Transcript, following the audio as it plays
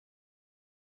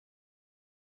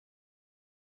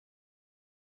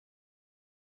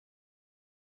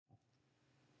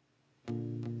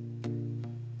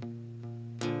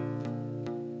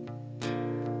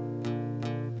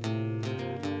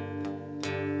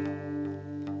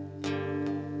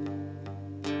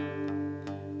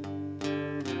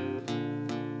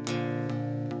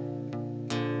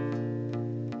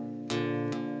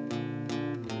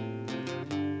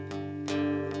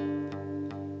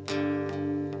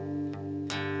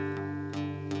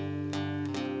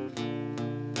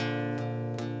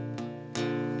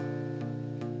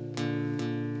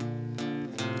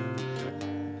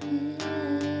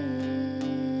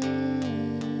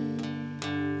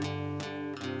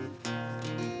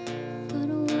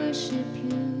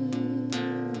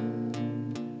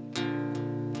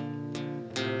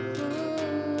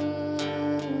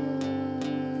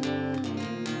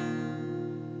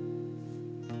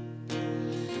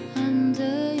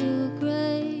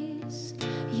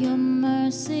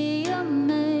mercy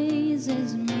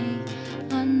amazes me.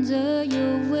 Under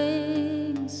your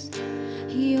wings,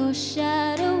 your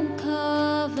shadow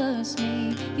covers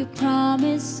me. Your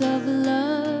promise of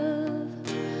love,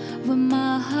 when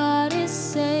my heart is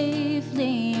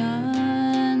safely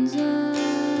undone.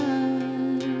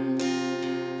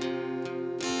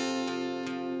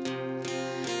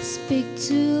 Speak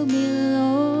to me,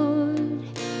 Lord,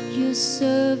 your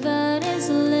servant is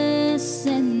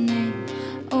listening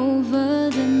over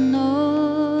the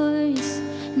noise,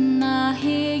 and I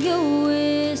hear you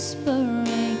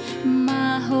whispering.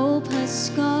 My hope has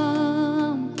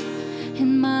come,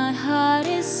 and my heart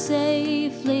is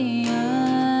safely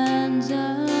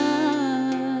undone.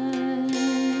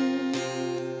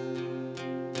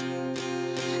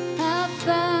 I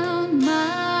found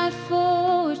my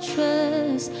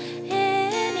fortress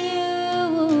in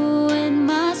you, and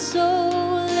my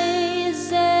soul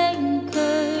is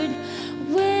anchored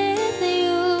with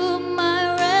you.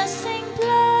 My resting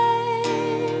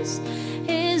place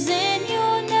is in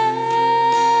your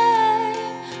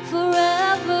name,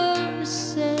 forever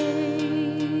safe.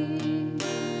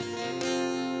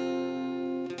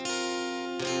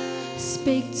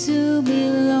 Speak to me,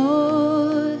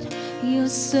 Lord, your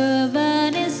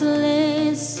servant is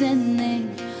listening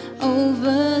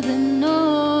over the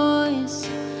noise,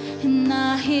 and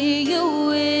I hear you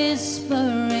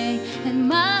whispering, and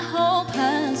my hope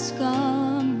has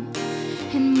come,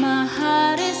 and my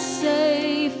heart is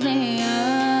safely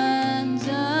undone.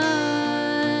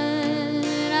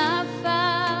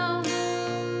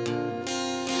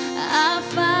 I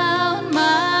found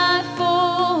my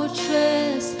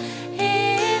fortress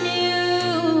in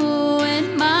you, and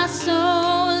my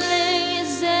soul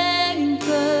is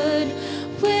anchored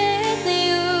with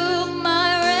you. My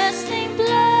resting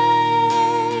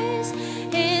place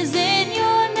is in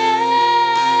your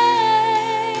name.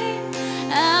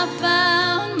 I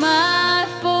found my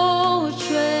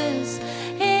fortress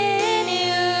in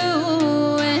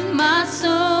you, and my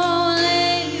soul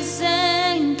is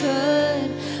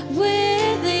anchored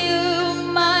with you.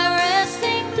 My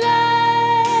resting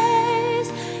place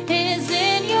is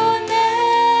in your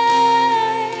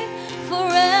name,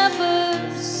 forever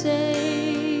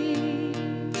safe,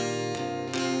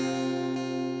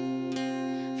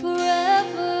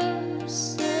 forever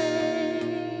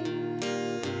safe,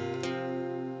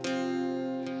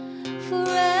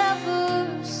 forever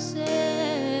safe.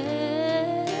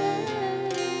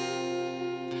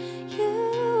 You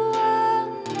are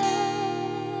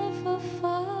never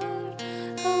far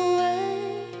away,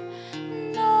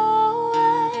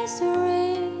 always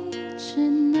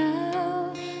reaching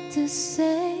out to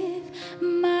save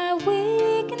my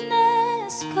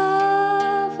weakness,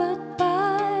 covered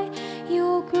by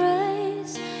your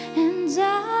grace, and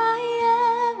I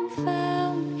am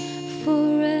found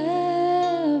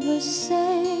forever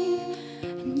safe.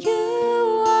 And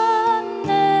you are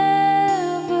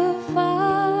never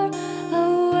far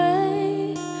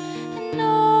away, and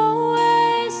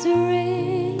always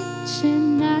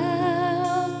reaching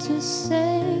out to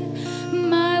save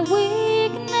my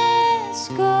weakness,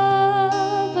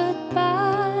 covered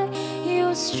by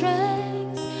your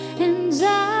strength, and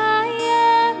I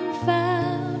am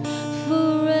found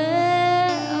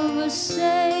forever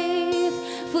safe.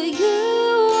 For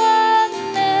you are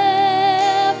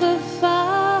never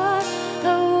far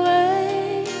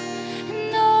away,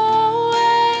 and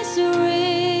always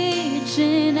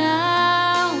reaching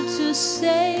out to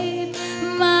save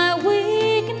my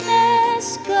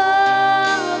weakness,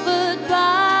 covered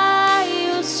by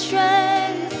your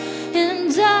strength,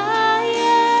 and I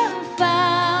am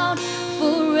found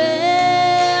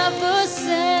forever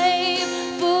safe.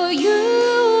 For you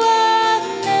are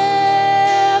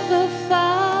never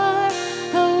far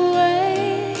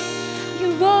away,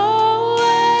 you're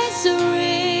always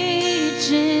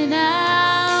reaching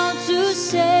out to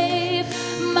save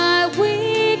my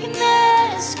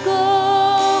weakness,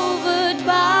 covered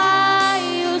by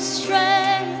your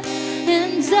strength,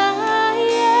 and I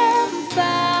am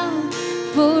found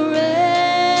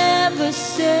forever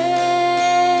safe.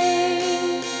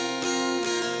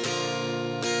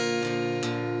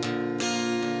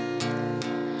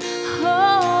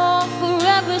 Oh,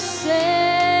 forever safe.